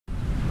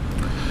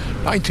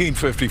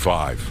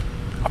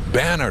1955, a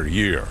banner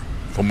year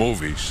for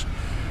movies.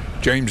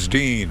 James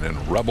Dean and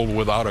Rebel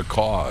Without a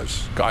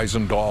Cause, Guys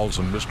and Dolls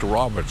and Mr.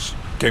 Roberts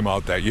came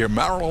out that year.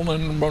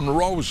 Marilyn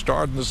Monroe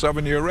starred in The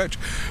 7-Year Itch.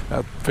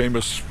 That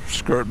famous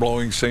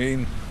skirt-blowing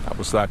scene, that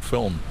was that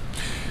film.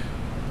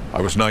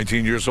 I was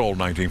 19 years old,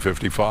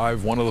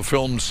 1955. One of the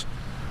films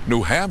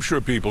New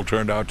Hampshire people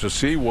turned out to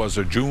see was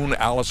a June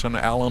Allison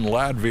Allen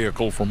Ladd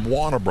vehicle from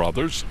Warner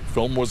Brothers. The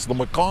film was the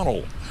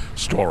McConnell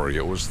story.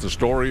 It was the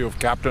story of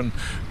Captain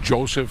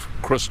Joseph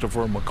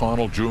Christopher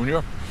McConnell Jr.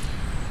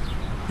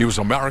 He was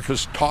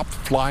America's top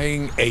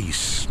flying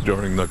ace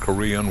during the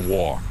Korean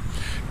War.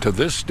 To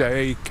this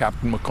day,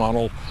 Captain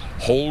McConnell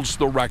holds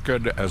the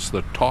record as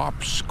the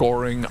top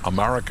scoring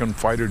American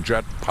fighter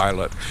jet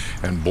pilot,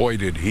 and boy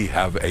did he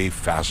have a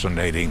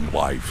fascinating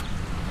life.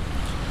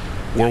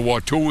 World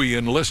War II, he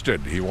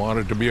enlisted. He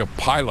wanted to be a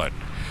pilot,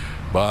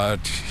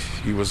 but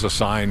he was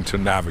assigned to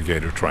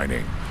navigator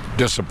training.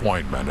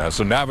 Disappointment.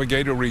 As a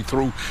navigator, he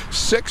threw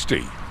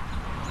 60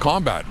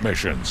 combat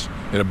missions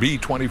in a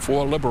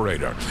B-24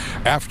 Liberator.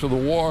 After the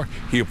war,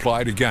 he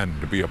applied again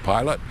to be a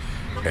pilot,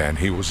 and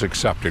he was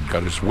accepted,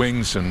 got his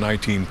wings in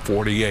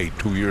 1948.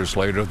 2 years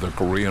later, the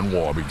Korean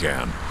War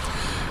began.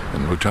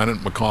 And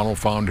Lieutenant McConnell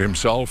found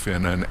himself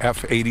in an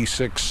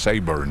F-86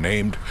 Sabre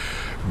named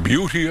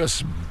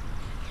Beauteous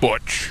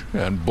Butch,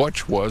 and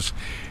Butch was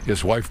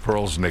his wife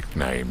Pearl's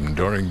nickname.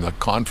 During the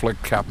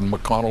conflict, Captain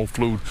McConnell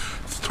flew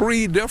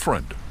 3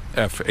 different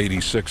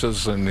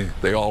F-86s, and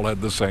they all had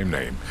the same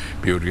name,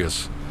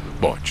 Beauteous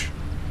Butch.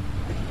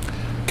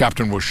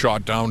 Captain was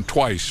shot down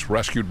twice,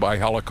 rescued by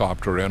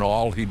helicopter. In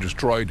all, he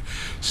destroyed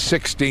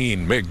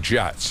 16 MiG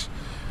jets.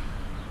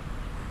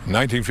 In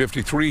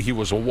 1953, he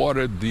was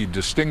awarded the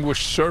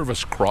Distinguished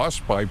Service Cross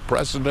by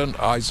President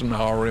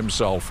Eisenhower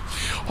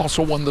himself.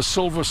 Also won the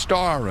Silver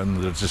Star and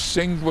the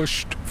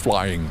Distinguished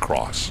Flying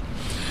Cross.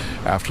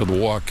 After the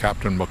war,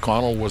 Captain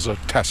McConnell was a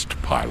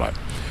test pilot,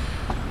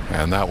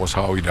 and that was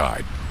how he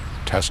died.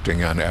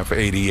 Testing an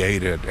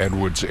F-88 at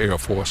Edwards Air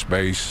Force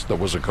Base. There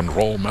was a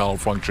control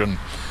malfunction,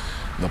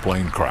 and the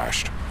plane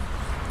crashed.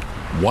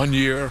 1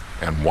 year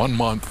and 1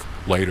 month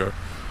later,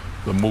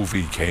 the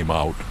movie came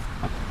out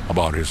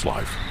about his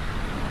life.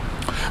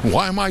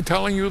 Why am I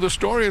telling you the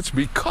story? It's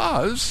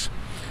because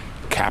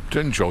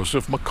Captain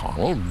Joseph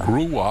McConnell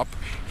grew up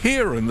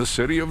here in the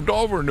city of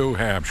Dover, New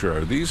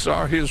Hampshire. These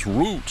are his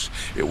roots.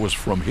 It was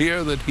from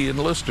here that he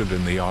enlisted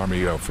in the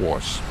Army Air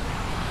Force.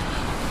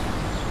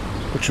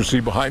 What you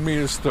see behind me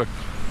is the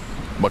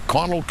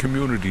McConnell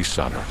Community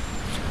Center,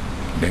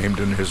 named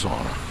in his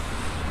honor.